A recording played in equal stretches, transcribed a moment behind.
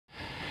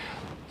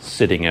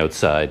sitting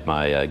outside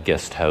my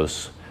guest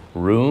house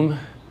room,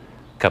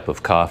 cup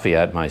of coffee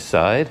at my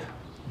side,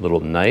 little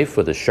knife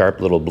with a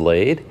sharp little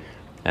blade,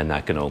 and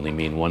that can only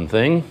mean one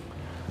thing,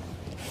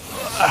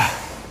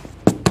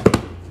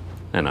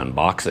 an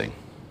unboxing.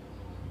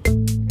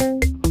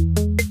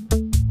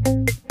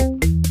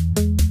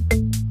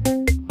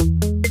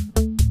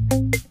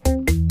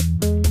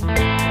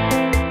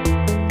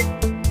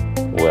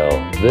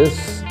 Well,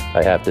 this,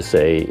 I have to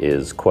say,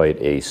 is quite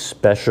a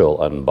special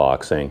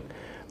unboxing.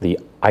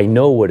 I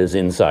know what is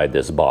inside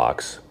this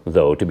box,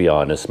 though to be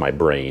honest, my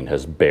brain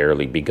has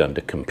barely begun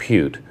to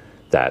compute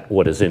that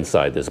what is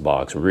inside this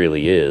box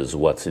really is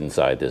what's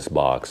inside this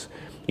box.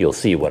 You'll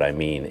see what I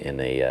mean in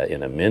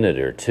a minute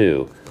or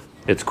two.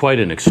 It's quite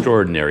an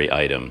extraordinary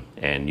item,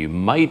 and you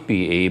might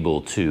be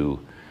able to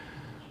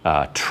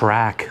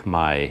track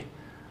my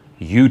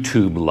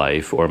YouTube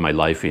life or my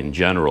life in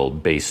general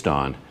based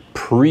on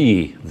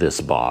pre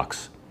this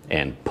box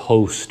and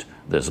post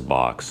this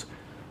box.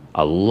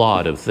 A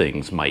lot of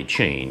things might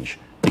change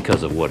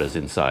because of what is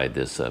inside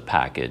this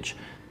package.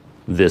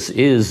 This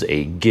is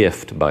a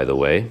gift, by the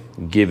way,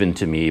 given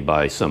to me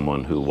by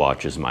someone who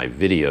watches my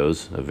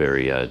videos, a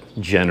very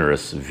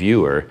generous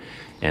viewer,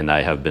 and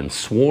I have been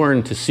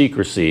sworn to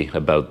secrecy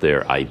about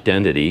their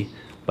identity,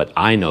 but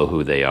I know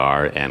who they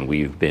are, and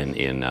we've been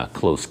in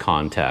close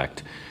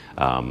contact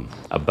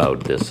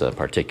about this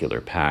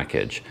particular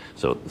package.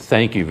 So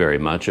thank you very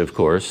much, of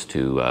course,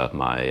 to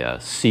my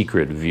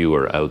secret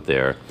viewer out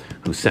there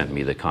who sent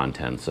me the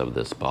contents of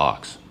this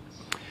box.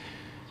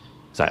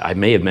 So I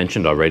may have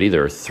mentioned already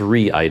there are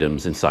 3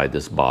 items inside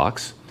this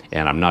box,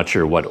 and I'm not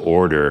sure what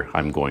order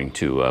I'm going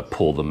to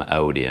pull them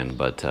out in,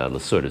 but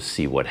let's sort of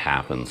see what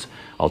happens.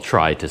 I'll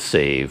try to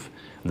save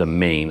the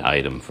main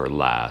item for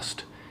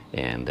last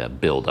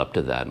and build up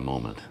to that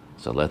moment.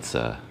 So let's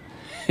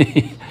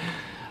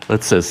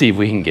let's see if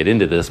we can get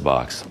into this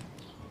box.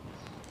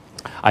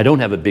 I don't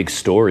have a big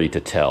story to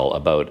tell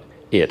about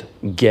it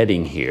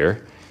getting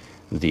here.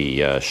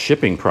 The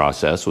shipping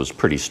process was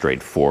pretty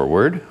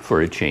straightforward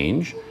for a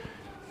change.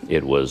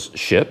 It was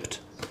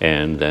shipped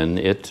and then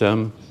it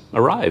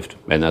arrived,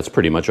 and that's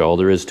pretty much all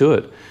there is to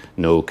it.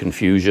 No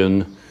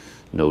confusion,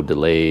 no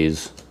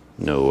delays,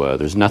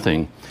 there's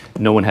nothing.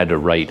 No one had to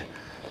write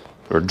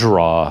or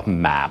draw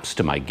maps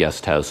to my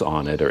guest house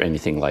on it or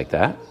anything like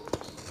that.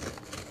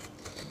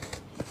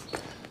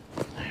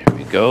 There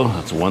we go,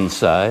 that's one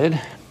side.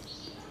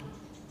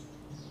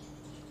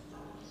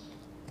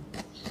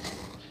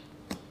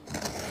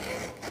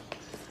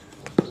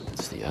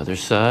 That's the other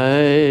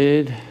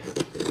side.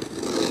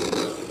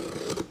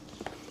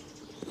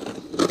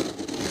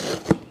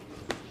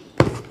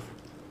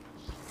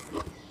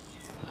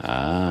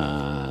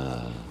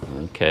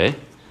 Okay.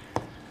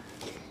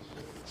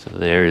 So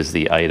there's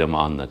the item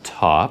on the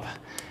top.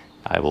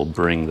 I will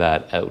bring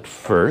that out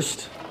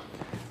first.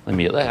 Let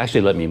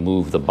me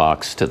move the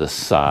box to the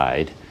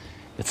side.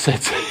 It's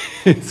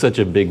such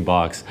a big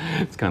box.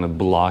 It's kind of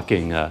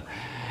blocking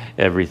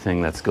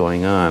everything that's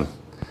going on.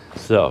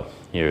 So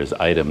here's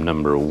item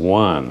number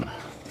 1.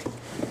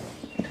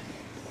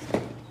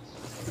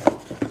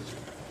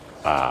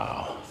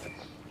 Wow.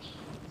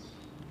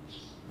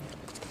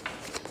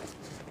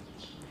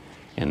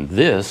 And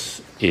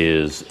this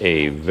is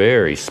a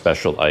very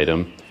special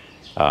item.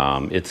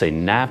 It's a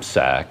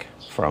knapsack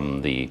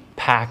from the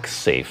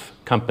Pack-Safe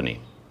company.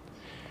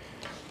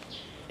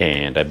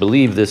 And I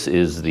believe this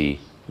is the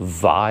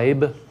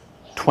Vibe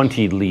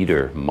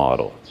 20-liter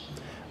model.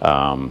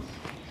 And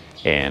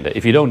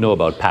if you don't know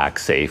about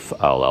Pack-Safe,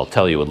 I'll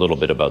tell you a little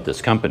bit about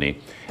this company.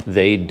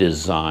 They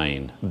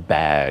design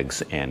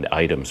bags and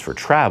items for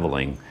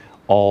traveling,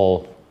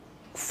 all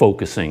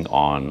focusing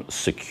on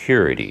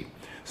security.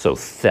 So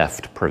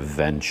theft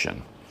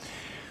prevention.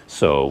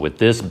 So with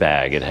this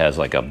bag, it has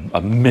like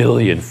a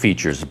million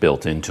features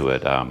built into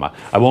it.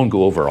 I won't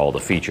go over all the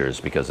features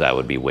because that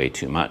would be way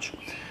too much.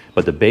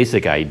 But the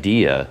basic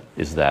idea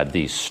is that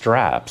these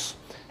straps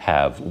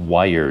have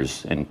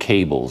wires and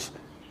cables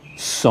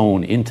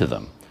sewn into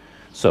them,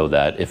 so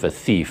that if a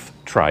thief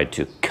tried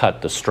to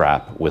cut the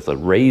strap with a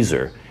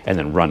razor and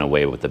then run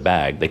away with the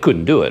bag, they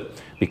couldn't do it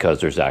because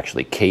there's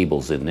actually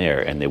cables in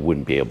there and they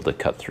wouldn't be able to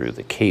cut through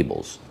the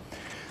cables.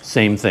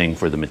 Same thing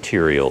for the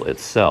material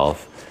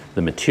itself.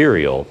 The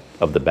material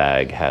of the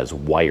bag has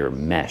wire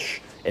mesh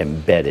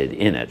embedded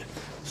in it.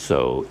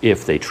 So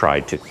if they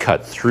tried to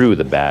cut through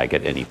the bag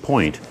at any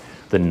point,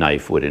 the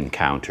knife would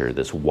encounter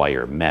this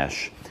wire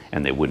mesh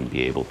and they wouldn't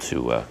be able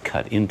to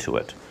cut into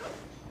it.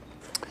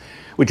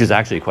 Which is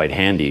actually quite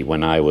handy.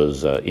 When I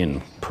was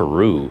in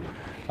Peru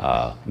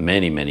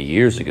many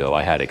years ago,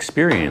 I had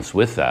experience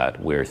with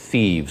that, where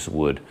thieves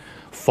would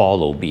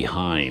follow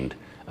behind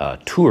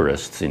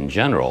tourists in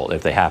general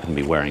if they happen to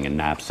be wearing a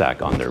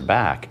knapsack on their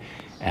back,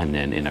 and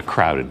then in a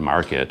crowded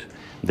market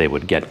they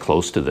would get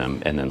close to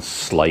them and then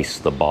slice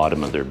the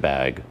bottom of their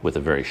bag with a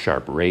very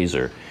sharp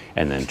razor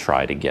and then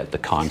try to get the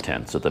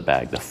contents of the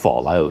bag to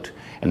fall out,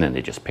 and then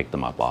they just pick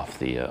them up off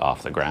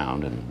the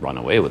ground and run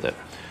away with it.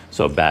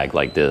 So a bag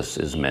like this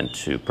is meant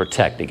to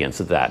protect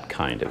against that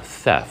kind of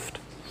theft.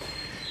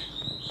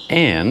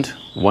 And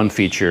one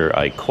feature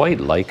I quite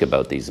like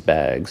about these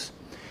bags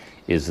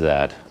is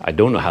that I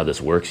don't know how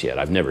this works yet.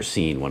 I've never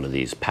seen one of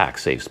these pack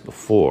safes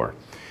before,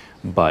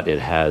 but it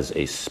has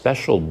a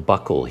special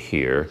buckle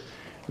here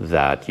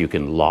that you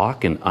can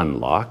lock and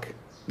unlock.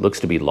 It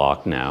looks to be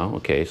locked now.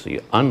 Okay, so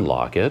you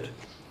unlock it,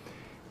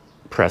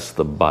 press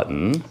the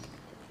button,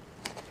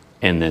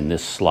 and then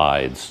this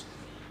slides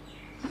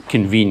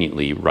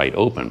conveniently right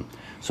open.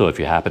 So if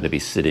you happen to be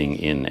sitting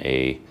in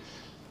a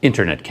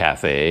internet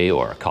cafe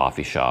or a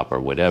coffee shop or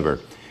whatever,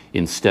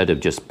 instead of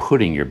just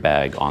putting your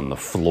bag on the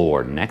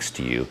floor next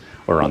to you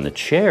or on the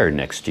chair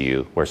next to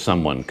you where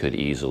someone could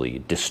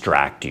easily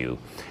distract you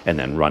and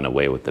then run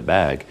away with the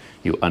bag,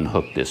 you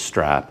unhook this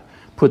strap,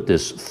 put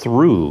this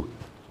through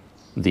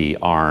the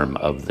arm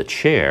of the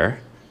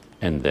chair,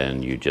 and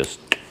then you just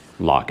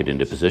lock it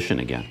into position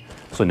again.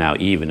 So now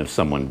even if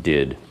someone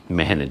did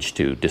manage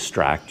to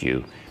distract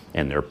you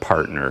and their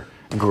partner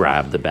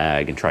grabbed the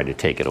bag and tried to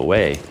take it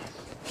away,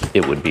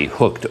 it would be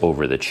hooked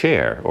over the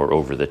chair or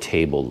over the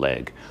table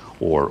leg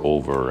or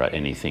over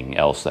anything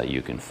else that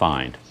you can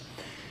find.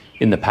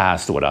 In the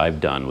past, what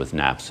I've done with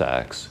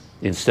knapsacks,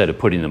 instead of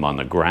putting them on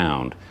the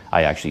ground,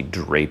 I actually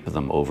drape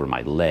them over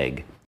my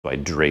leg. So I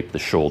drape the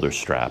shoulder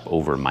strap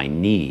over my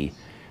knee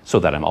so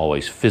that I'm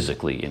always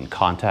physically in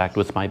contact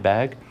with my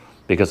bag,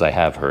 because I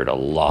have heard a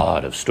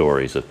lot of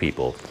stories of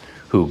people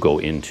who go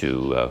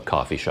into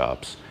coffee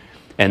shops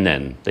and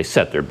then they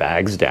set their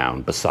bags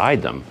down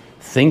beside them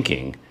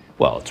thinking,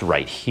 well, it's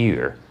right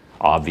here.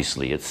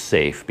 Obviously, it's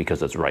safe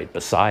because it's right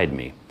beside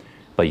me.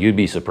 But you'd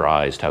be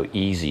surprised how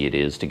easy it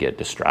is to get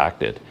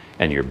distracted,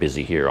 and you're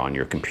busy here on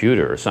your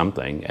computer or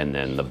something, and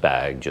then the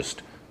bag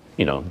just,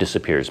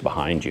 disappears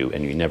behind you,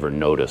 and you never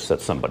notice that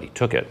somebody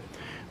took it.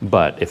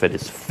 But if it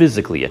is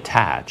physically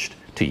attached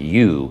to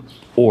you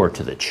or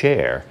to the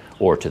chair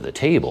or to the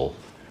table,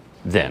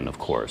 then, of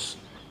course,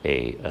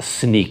 a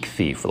sneak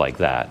thief like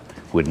that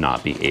would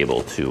not be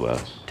able to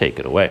take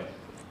it away.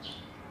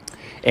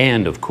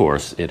 And of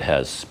course, it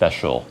has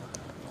special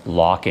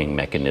locking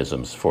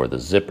mechanisms for the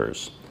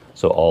zippers.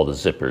 So all the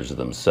zippers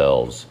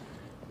themselves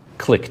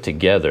click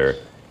together,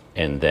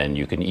 and then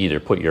you can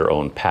either put your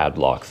own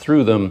padlock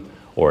through them,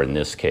 or in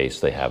this case,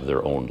 they have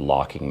their own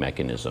locking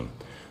mechanism.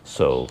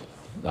 So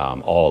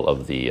all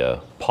of the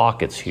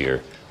pockets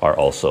here are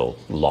also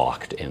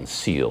locked and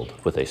sealed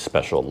with a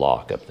special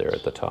lock up there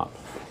at the top.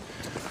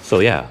 So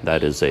yeah,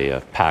 that is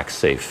a pack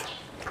safe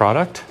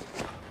product.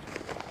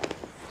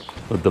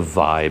 With the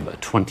Vibe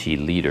 20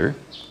 liter.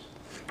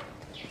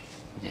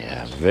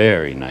 Yeah,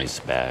 very nice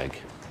bag.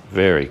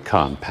 Very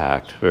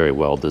compact, very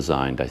well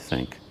designed, I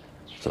think.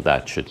 So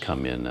that should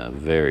come in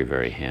very,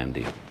 very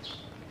handy.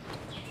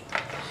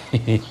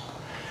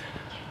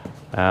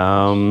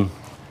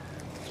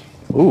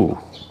 Ooh.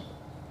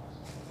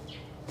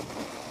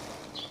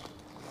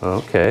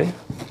 Okay.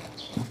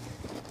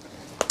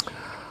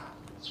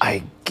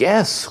 I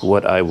guess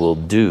what I will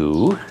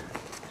do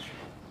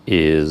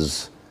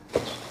is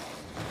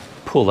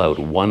pull out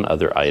one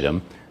other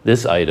item.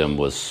 This item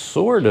was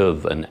sort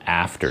of an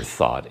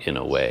afterthought in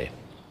a way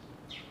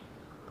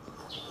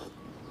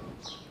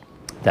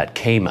that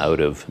came out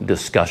of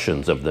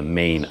discussions of the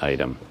main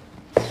item.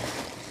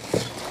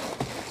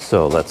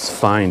 So let's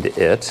find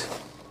it.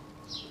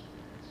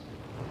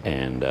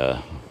 And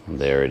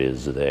there it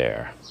is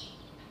there.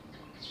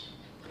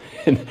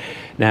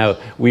 Now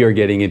we are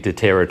getting into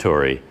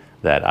territory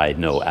that I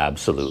know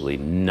absolutely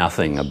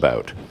nothing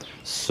about.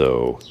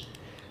 So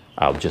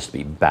I'll just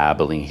be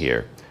babbling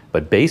here.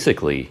 But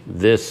basically,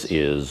 this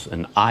is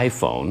an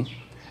iPhone.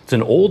 It's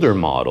an older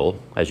model,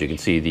 as you can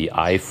see, the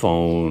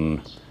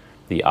iPhone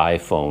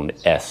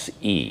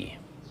SE,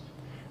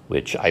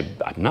 which I'm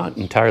not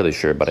entirely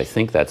sure, but I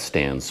think that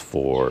stands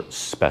for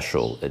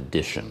Special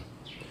Edition.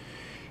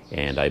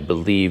 And I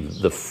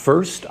believe the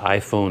first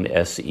iPhone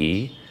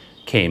SE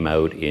came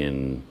out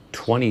in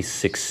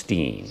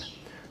 2016.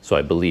 So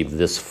I believe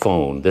this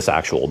phone, this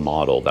actual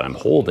model that I'm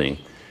holding,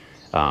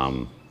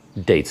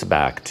 dates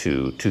back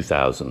to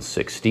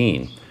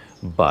 2016,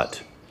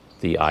 but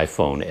the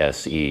iPhone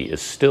SE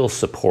is still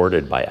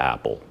supported by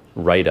Apple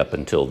right up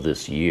until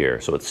this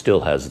year. So it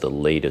still has the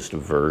latest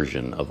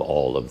version of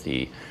all of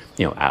the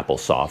Apple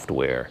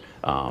software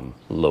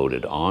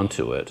loaded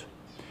onto it.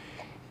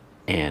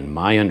 And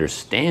my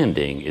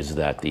understanding is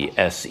that the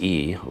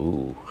SE,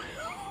 ooh,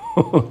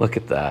 look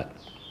at that.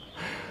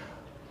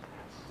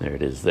 There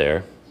it is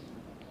there.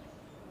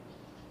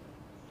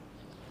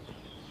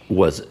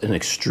 Was an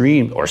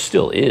extreme, or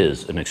still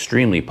is, an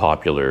extremely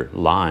popular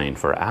line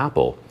for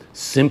Apple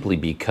simply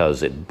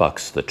because it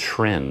bucks the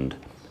trend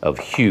of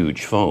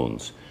huge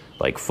phones.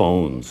 Like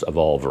phones of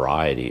all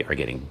variety are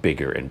getting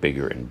bigger and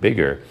bigger and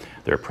bigger.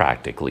 They're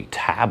practically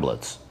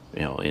tablets,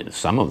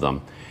 some of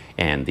them.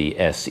 And the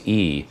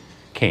SE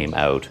came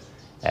out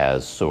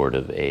as sort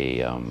of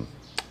a,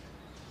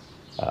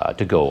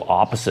 to go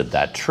opposite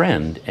that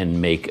trend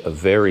and make a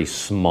very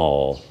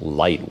small,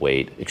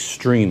 lightweight,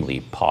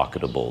 extremely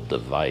pocketable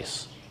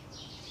device.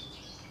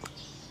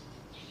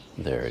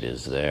 There it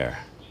is there.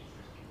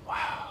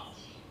 Wow.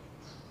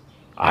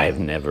 I've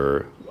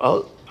never,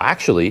 oh,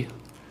 actually,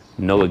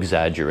 no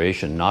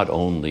exaggeration, not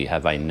only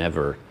have I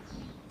never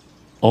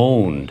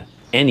owned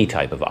any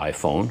type of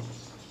iPhone,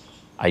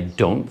 I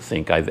don't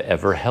think I've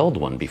ever held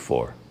one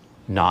before.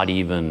 Not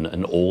even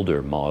an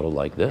older model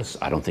like this.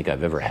 I don't think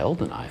I've ever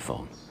held an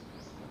iPhone.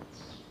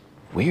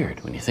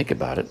 Weird when you think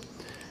about it.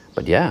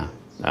 But yeah,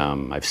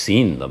 I've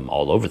seen them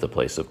all over the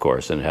place, of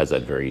course, and it has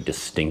that very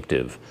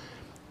distinctive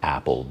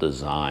Apple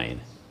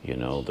design, you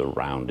know, the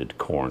rounded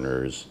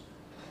corners.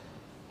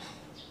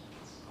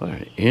 What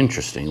an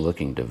interesting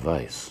looking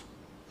device.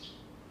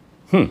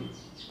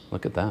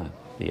 Look at that,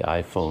 the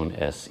iPhone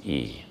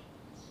SE.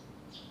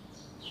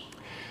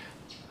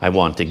 I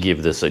want to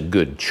give this a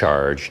good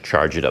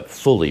charge it up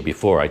fully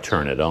before I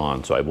turn it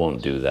on, so I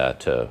won't do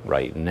that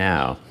right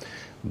now.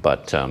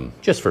 But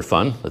just for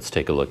fun, let's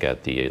take a look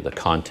at the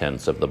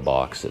contents of the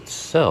box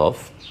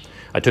itself.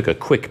 I took a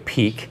quick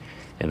peek,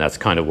 and that's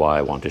kind of why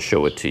I want to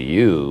show it to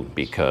you,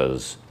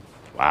 because,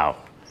 wow,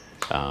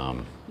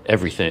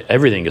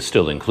 everything is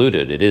still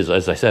included. It is,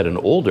 as I said, an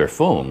older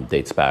phone,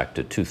 dates back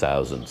to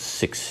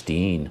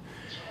 2016,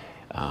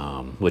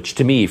 which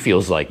to me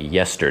feels like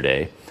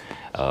yesterday.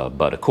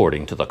 But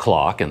according to the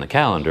clock and the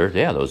calendar,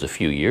 yeah, that was a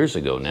few years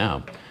ago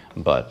now.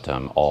 But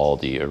all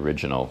the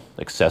original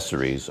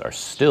accessories are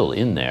still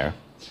in there,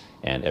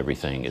 and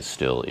everything is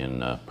still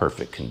in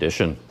perfect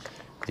condition.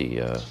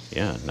 The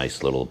yeah,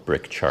 nice little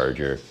brick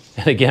charger.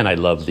 And again, I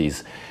love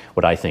these,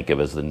 what I think of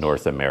as the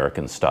North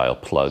American style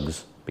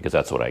plugs, because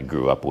that's what I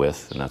grew up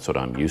with, and that's what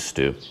I'm used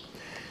to.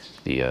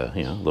 The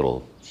you know,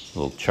 little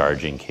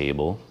charging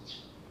cable,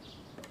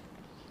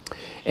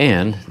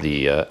 and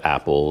the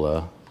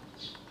Apple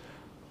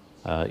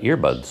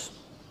earbuds,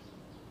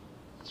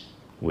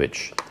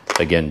 which,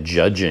 again,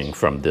 judging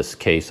from this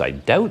case, I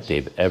doubt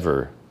they've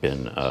ever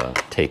been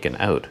taken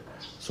out.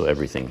 So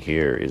everything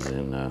here is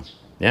in,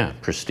 yeah,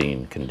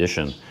 pristine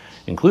condition,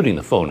 including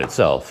the phone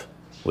itself,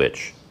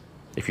 which,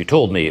 if you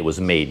told me it was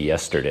made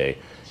yesterday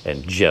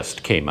and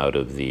just came out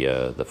of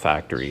the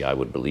factory, I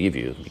would believe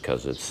you,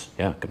 because it's,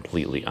 yeah,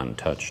 completely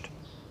untouched.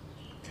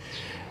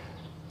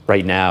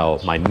 Right now,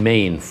 my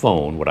main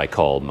phone, what I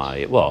call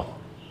my, well,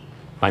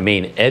 my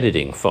main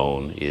editing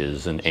phone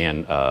is an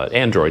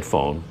Android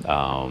phone,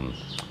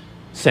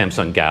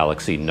 Samsung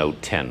Galaxy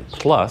Note 10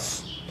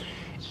 Plus,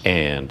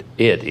 and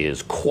it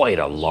is quite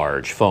a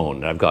large phone.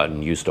 And I've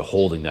gotten used to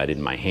holding that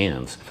in my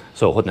hands.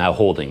 So now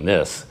holding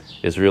this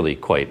is really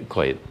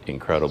quite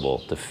incredible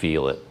to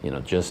feel it, you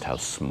know, just how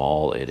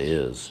small it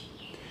is.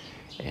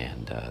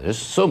 And there's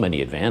so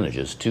many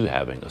advantages to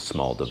having a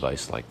small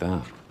device like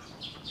that.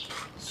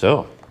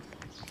 So,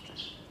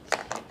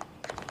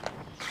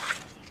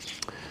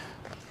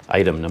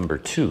 item number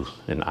 2,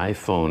 an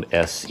iPhone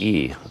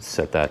SE. Let's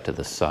set that to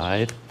the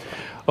side.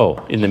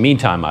 Oh, in the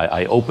meantime,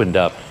 I opened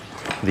up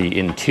the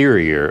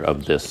interior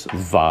of this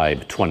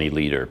Vibe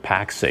 20-liter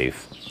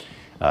pack-safe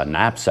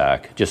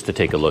knapsack just to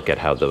take a look at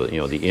how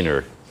the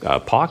inner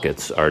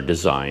pockets are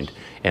designed.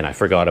 And I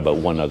forgot about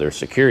one other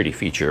security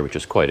feature, which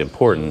is quite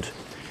important.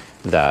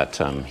 That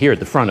here at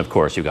the front, of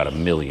course, you've got a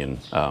million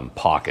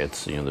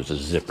pockets. You know, there's a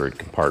zippered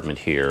compartment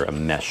here, a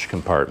mesh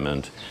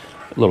compartment,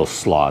 little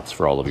slots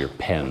for all of your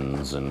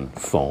pens and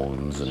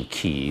phones and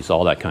keys,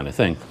 all that kind of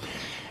thing.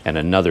 And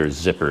another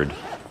zippered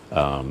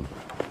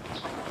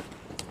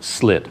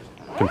slit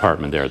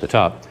compartment there at the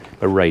top.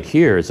 But right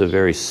here is a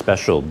very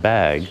special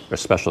bag, or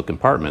special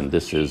compartment.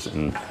 This is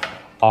an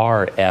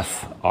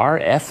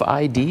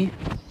RFID?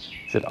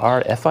 Is it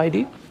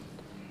RFID?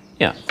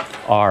 Yeah,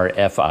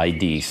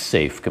 RFID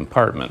safe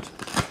compartment.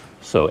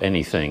 So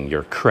anything,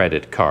 your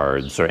credit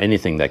cards or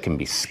anything that can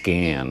be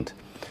scanned,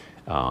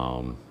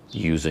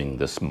 using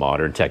this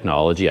modern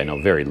technology. I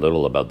know very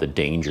little about the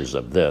dangers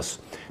of this,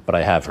 but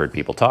I have heard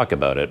people talk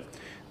about it,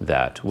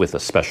 that with a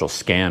special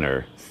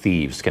scanner,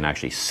 thieves can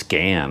actually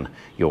scan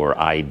your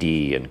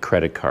ID and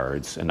credit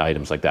cards and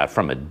items like that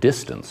from a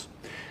distance.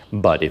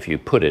 But if you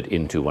put it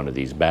into one of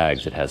these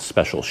bags, it has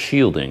special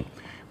shielding,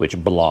 which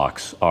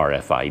blocks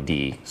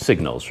RFID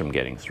signals from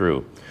getting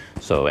through.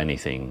 So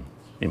anything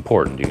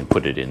important, you can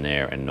put it in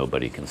there and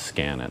nobody can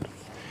scan it.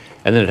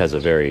 And then it has a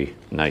very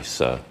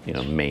nice,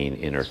 main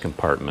inner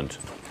compartment.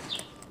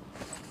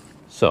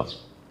 So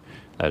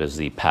that is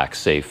the pack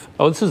safe.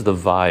 Oh, this is the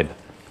Vibe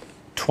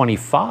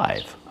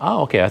 25.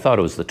 Oh, okay, I thought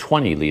it was the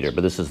 20-liter,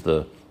 but this is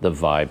the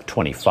Vibe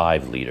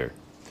 25-liter.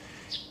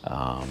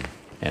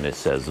 And it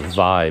says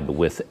Vibe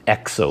with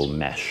Exo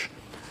Mesh.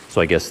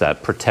 So I guess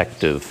that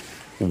protective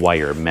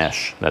wire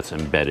mesh that's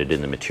embedded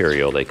in the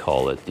material, they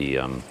call it the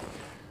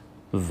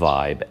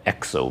Vibe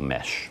Exo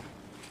Mesh.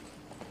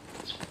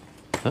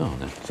 Oh,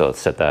 so let's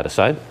set that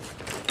aside.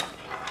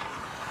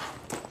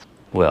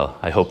 Well,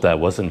 I hope that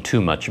wasn't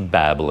too much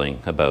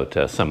babbling about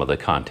some of the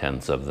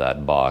contents of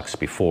that box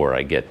before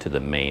I get to the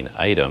main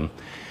item.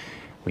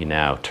 We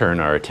now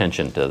turn our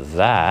attention to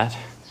that,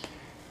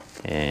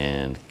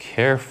 and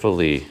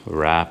carefully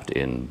wrapped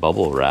in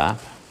bubble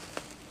wrap,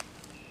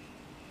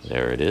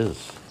 there it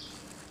is.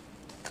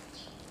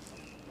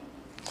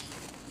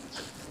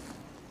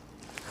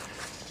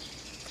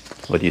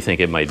 What do you think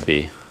it might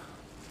be?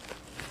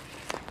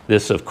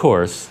 This, of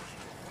course,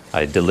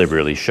 I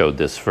deliberately showed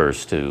this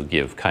first to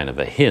give kind of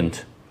a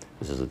hint.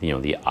 This is,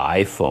 the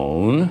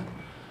iPhone.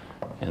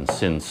 And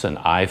since an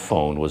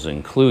iPhone was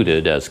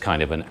included as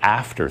kind of an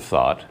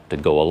afterthought to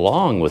go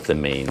along with the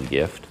main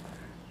gift,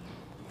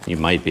 you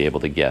might be able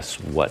to guess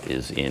what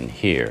is in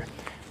here.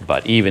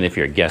 But even if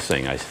you're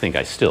guessing, I think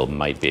I still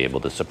might be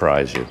able to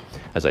surprise you.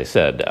 As I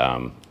said,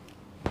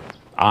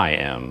 I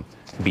am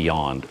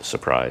beyond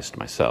surprised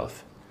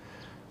myself.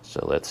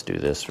 So let's do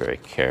this very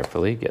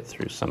carefully, get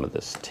through some of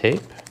this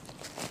tape.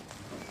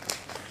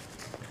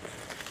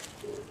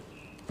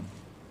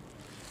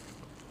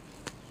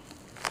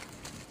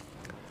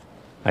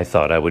 I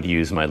thought I would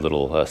use my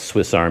little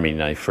Swiss Army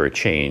knife for a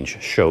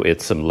change, show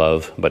it some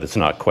love, but it's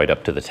not quite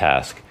up to the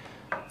task.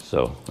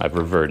 So I've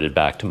reverted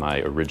back to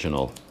my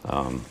original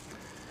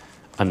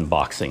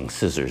unboxing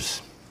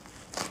scissors.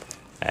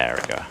 There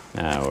we go.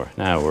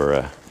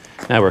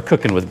 Now we're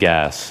cooking with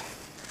gas,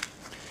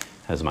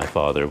 as my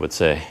father would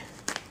say.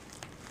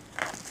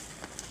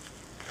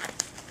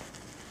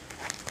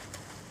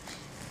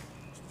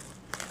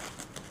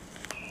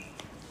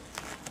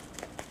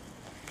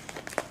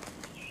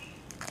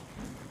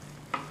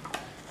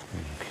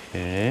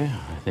 Okay,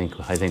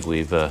 I think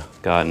we've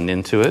gotten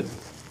into it,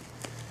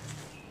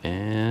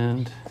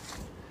 and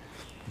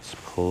let's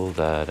pull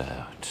that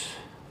out.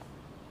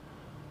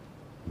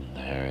 And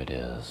there it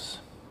is.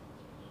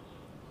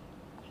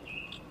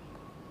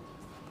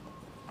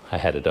 I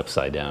had it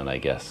upside down, I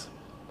guess.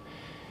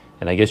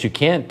 And I guess you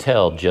can't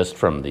tell just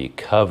from the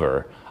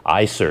cover.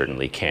 I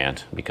certainly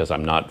can't, because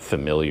I'm not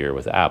familiar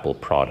with Apple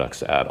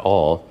products at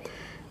all.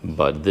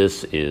 But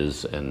this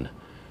is a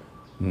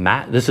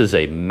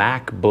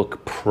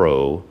MacBook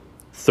Pro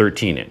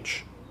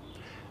 13-inch,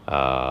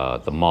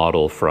 the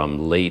model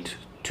from late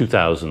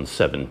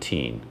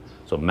 2017.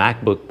 So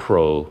MacBook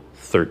Pro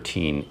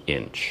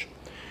 13-inch,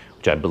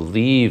 which I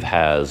believe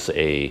has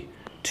a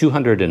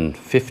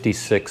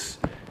 256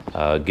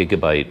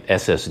 gigabyte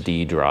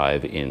SSD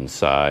drive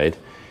inside.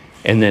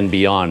 And then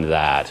beyond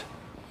that,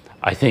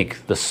 I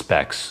think the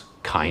specs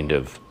kind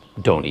of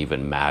don't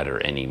even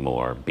matter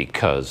anymore,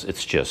 because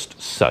it's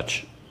just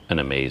such an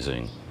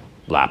amazing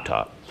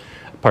laptop,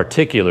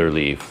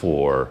 particularly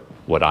for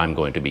what I'm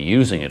going to be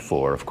using it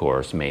for, of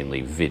course,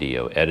 mainly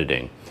video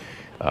editing.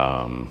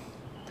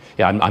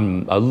 Yeah,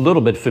 I'm a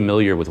little bit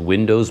familiar with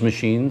Windows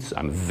machines.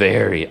 I'm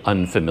very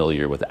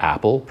unfamiliar with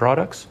Apple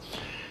products,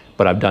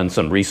 but I've done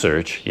some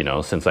research,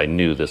 since I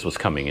knew this was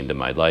coming into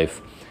my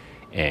life.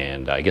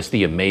 And I guess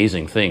the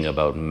amazing thing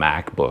about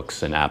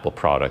MacBooks and Apple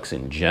products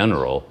in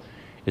general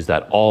is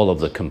that all of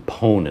the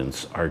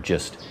components are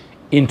just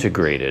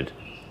integrated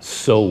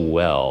so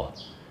well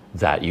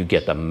that you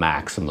get the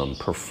maximum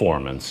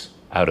performance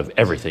out of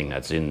everything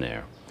that's in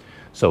there.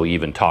 So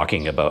even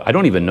talking about, I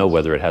don't even know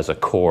whether it has a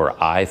Core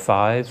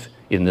i5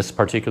 in this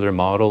particular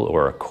model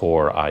or a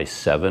Core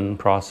i7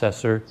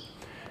 processor.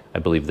 I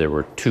believe there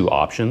were two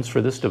options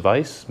for this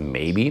device,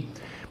 maybe,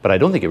 but I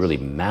don't think it really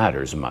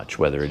matters much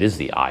whether it is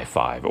the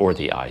i5 or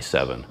the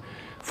i7.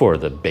 For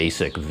the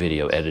basic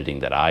video editing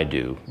that I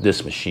do,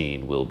 this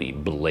machine will be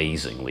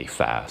blazingly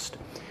fast.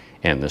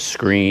 And the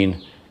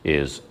screen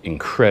is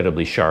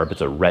incredibly sharp. It's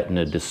a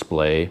Retina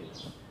display,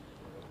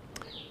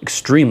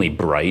 extremely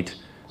bright.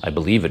 I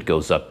believe it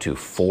goes up to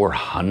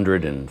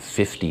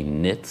 450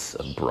 nits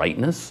of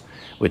brightness,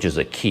 which is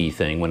a key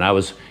thing. When I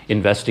was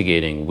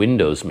investigating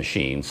Windows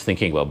machines,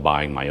 thinking about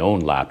buying my own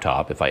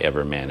laptop, if I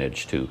ever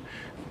managed to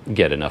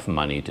get enough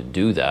money to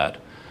do that,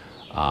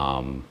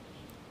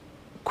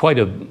 quite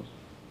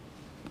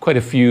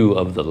a few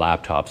of the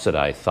laptops that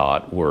I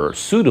thought were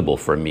suitable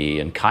for me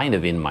and kind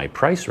of in my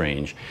price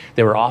range,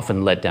 they were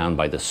often let down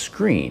by the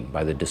screen,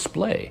 by the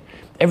display.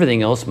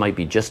 Everything else might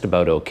be just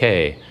about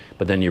okay,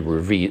 but then you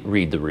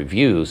read the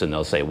reviews and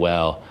they'll say,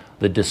 well,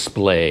 the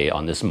display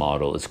on this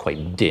model is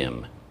quite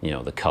dim.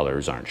 The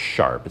colors aren't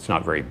sharp. It's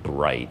not very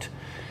bright.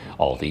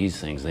 All these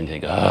things, then you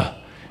think, ugh.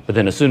 But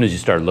then as soon as you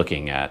start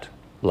looking at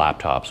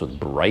laptops with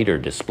brighter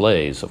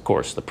displays, of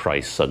course, the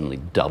price suddenly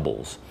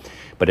doubles.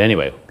 But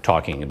anyway,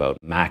 talking about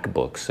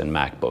MacBooks and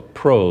MacBook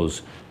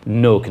Pros,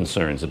 no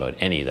concerns about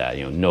any of that.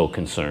 No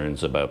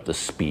concerns about the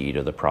speed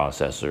of the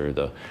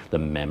processor, the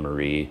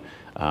memory,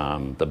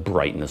 the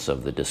brightness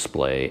of the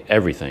display.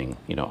 Everything,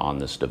 on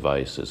this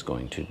device is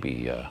going to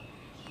be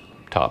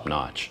top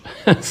notch.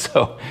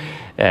 So,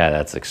 yeah,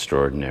 that's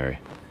extraordinary.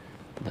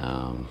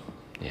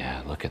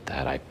 Yeah, look at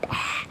that.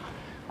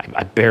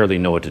 I barely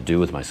know what to do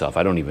with myself.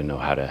 I don't even know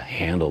how to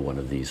handle one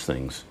of these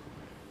things.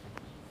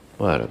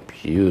 What a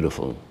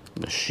beautiful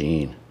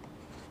machine.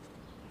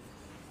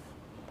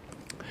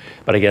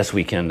 But I guess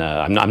we can,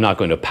 I'm not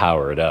going to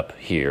power it up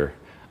here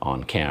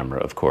on camera,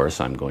 of course.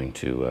 I'm going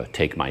to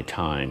take my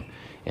time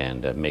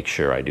and make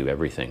sure I do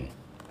everything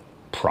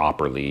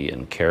properly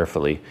and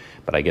carefully.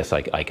 But I guess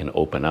I can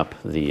open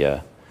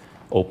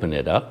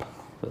it up.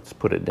 Let's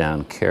put it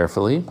down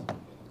carefully.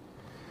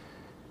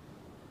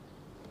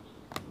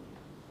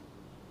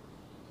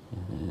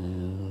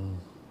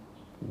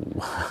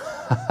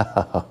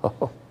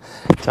 Wow.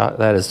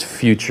 That is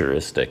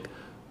futuristic.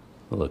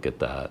 Look at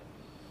that.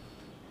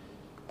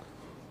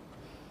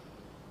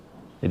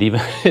 It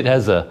even it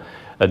has a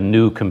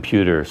new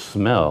computer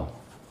smell.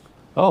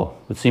 Oh,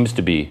 it seems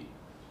to be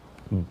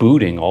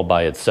booting all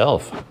by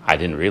itself. I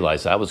didn't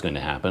realize that was going to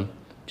happen.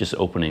 Just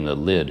opening the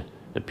lid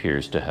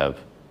appears to have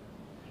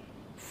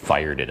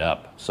fired it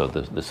up. So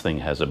this thing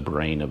has a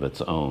brain of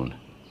its own.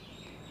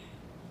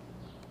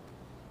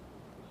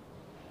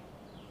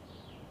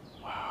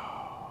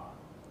 Wow.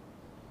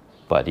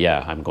 But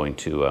yeah, I'm going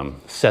to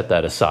set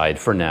that aside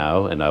for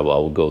now, and I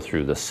will go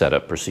through the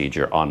setup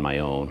procedure on my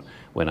own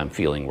when I'm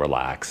feeling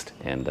relaxed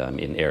and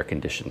in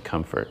air-conditioned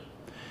comfort.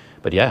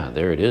 But yeah,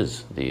 there it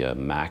is, the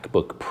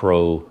MacBook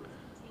Pro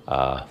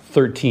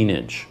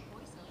 13-inch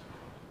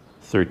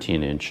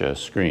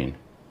screen.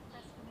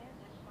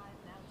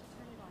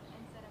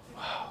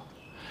 Wow.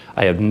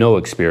 I have no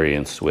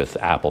experience with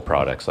Apple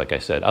products, like I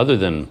said, other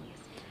than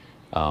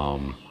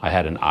I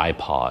had an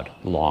iPod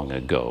long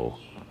ago.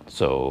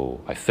 So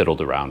I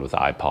fiddled around with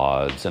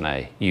iPods and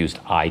I used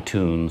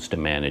iTunes to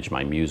manage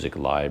my music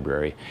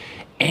library.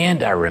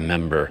 And I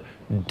remember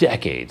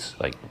decades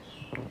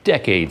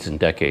and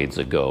decades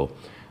ago,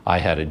 I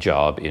had a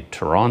job in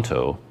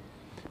Toronto,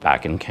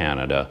 back in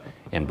Canada,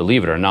 and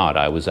believe it or not,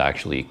 I was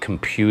actually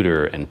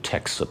computer and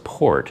tech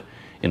support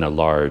in a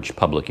large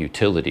public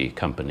utility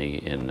company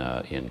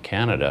in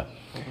Canada.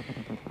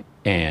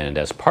 And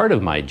as part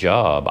of my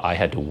job, I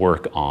had to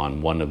work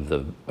on one of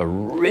the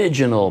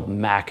original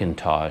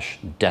Macintosh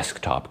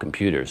desktop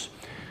computers.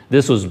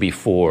 This was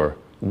before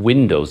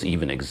Windows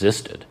even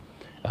existed.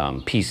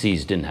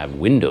 PCs didn't have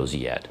Windows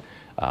yet.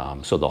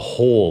 So the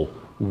whole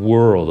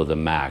world of the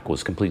Mac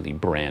was completely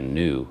brand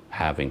new.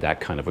 Having that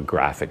kind of a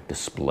graphic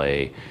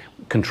display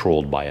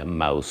controlled by a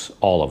mouse,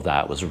 all of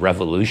that was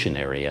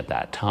revolutionary at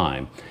that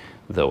time,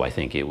 though I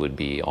think it would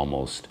be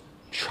almost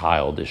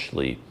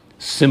childishly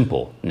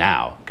simple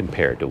now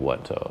compared to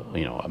what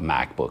you know, a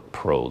MacBook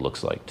Pro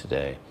looks like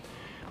today.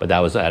 But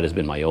that has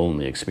been my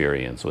only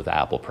experience with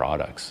Apple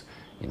products.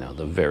 You know,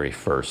 the very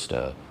first,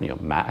 you know,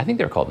 I think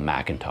they're called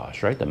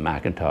Macintosh, right? The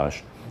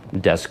Macintosh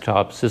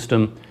desktop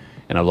system,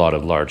 and a lot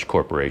of large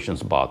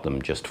corporations bought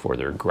them just for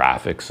their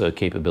graphics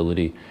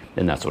capability,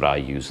 and that's what I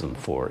used them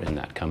for in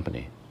that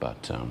company.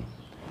 But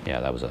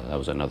yeah, that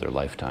was another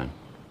lifetime.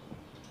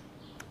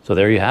 So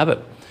there you have it.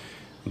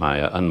 My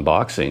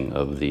unboxing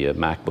of the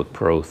MacBook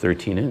Pro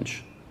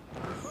 13-inch.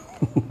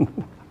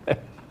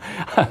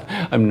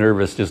 I'm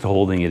nervous just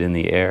holding it in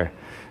the air.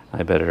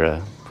 I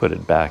better put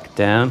it back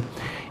down.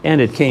 And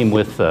it came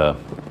with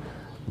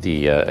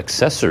the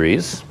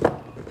accessories.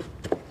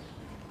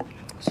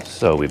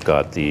 So we've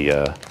got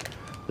the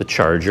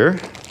charger.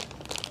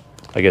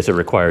 I guess it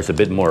requires a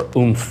bit more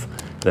oomph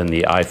than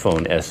the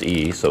iPhone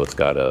SE, so it's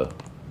got a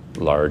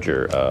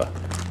larger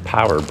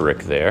power brick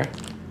there,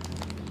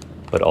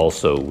 but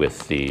also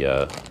with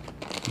the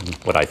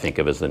what I think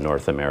of as the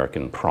North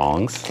American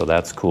prongs, so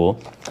that's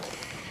cool.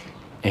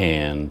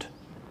 And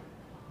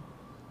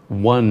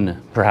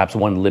perhaps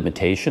one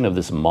limitation of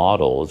this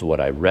model is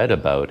what I read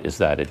about is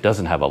that it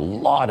doesn't have a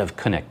lot of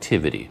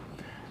connectivity.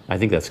 I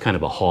think that's kind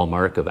of a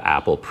hallmark of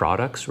Apple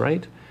products,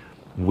 right?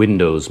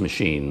 Windows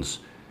machines,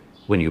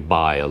 when you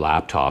buy a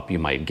laptop, you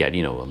might get,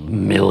 you know, a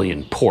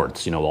million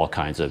ports, you know, all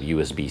kinds of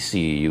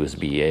USB-C,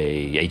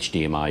 USB-A,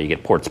 HDMI, you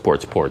get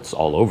ports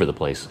all over the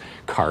place,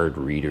 card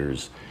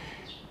readers.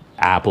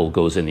 Apple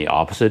goes in the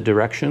opposite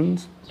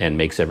directions and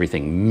makes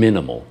everything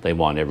minimal. They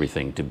want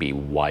everything to be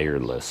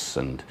wireless.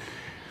 And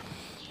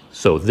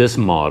so this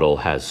model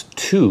has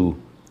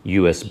two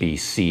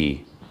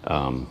USB-C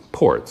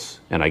ports,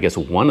 and I guess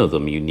one of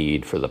them you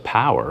need for the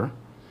power,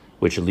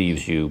 which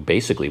leaves you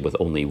basically with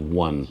only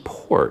one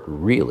port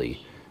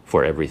really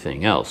for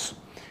everything else.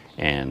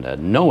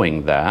 And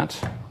knowing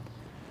that,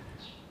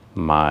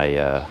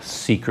 my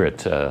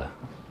secret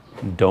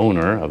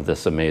donor of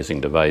this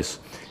amazing device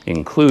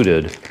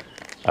included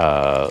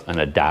an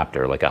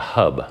adapter, like a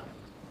hub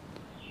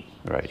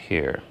right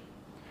here.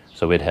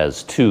 So it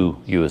has two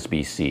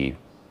USB-C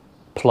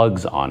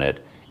plugs on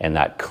it, and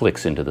that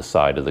clicks into the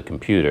side of the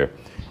computer,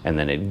 and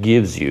then it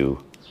gives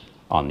you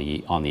on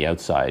the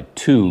outside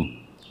two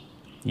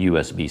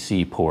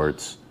USB-C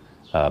ports,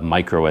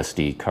 micro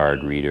SD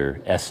card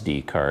reader,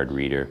 SD card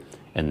reader,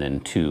 and then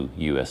two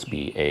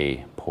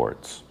USB-A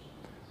ports.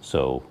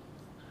 So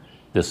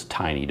this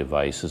tiny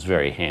device is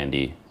very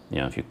handy. You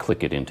know, if you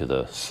click it into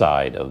the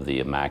side of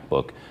the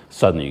MacBook,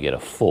 suddenly you get a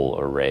full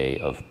array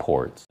of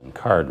ports and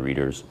card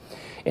readers.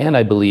 And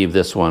I believe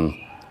this one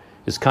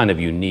is kind of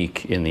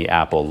unique in the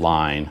Apple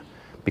line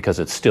because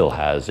it still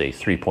has a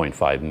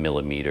 3.5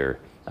 millimeter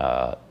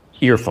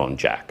earphone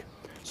jack.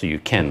 So you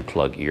can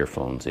plug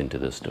earphones into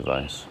this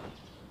device.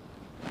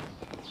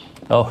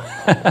 Oh,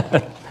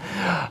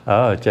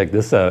 oh, check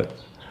this out.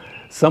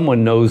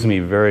 Someone knows me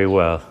very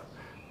well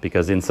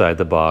because inside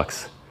the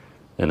box,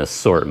 an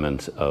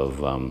assortment of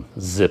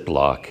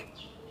Ziploc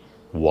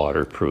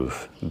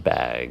waterproof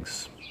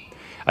bags.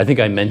 I think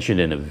I mentioned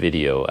in a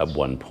video at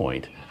one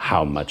point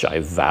how much I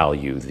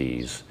value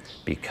these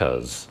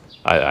because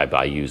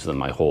I use them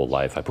my whole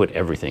life. I put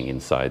everything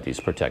inside these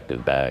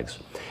protective bags.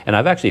 And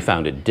I've actually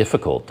found it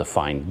difficult to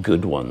find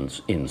good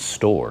ones in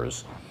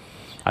stores.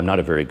 I'm not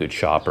a very good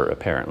shopper,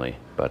 apparently,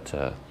 but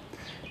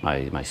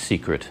my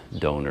secret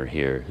donor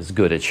here is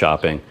good at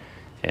shopping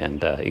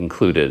and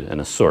included an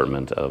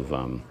assortment of,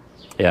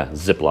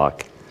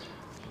 Ziploc,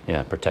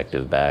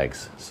 protective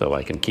bags so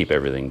I can keep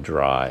everything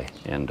dry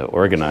and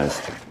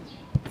organized.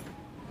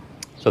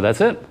 So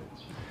that's it.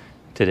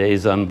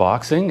 Today's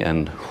unboxing,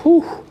 and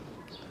whew,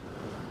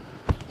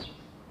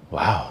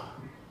 wow.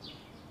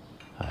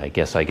 I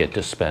guess I get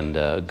to spend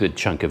a good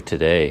chunk of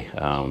today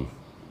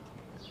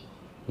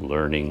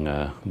learning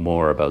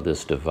more about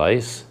this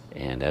device.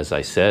 And as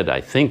I said, I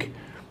think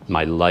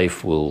my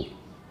life will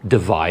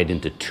divide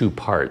into two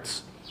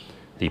parts: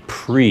 the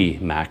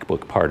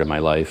pre-MacBook part of my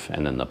life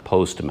and then the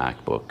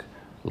post-MacBook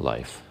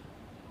life.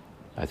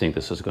 I think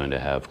this is going to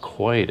have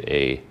quite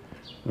a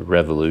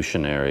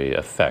revolutionary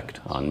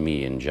effect on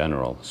me in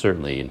general,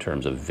 certainly in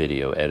terms of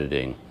video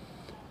editing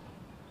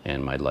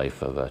and my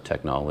life of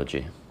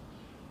technology.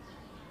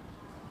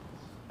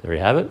 There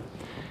you have it.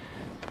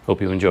 Hope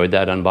you enjoyed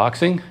that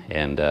unboxing,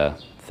 and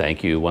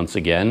thank you once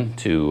again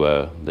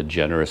to the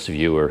generous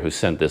viewer who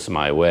sent this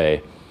my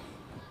way.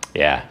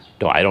 Yeah,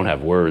 I don't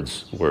have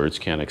words. Words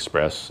can't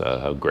express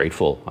how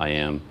grateful I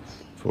am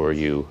for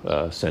you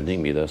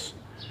sending me this.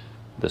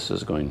 This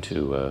is going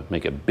to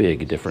make a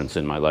big difference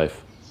in my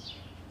life.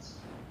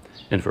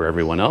 And for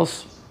everyone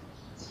else,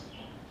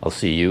 I'll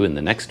see you in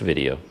the next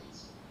video.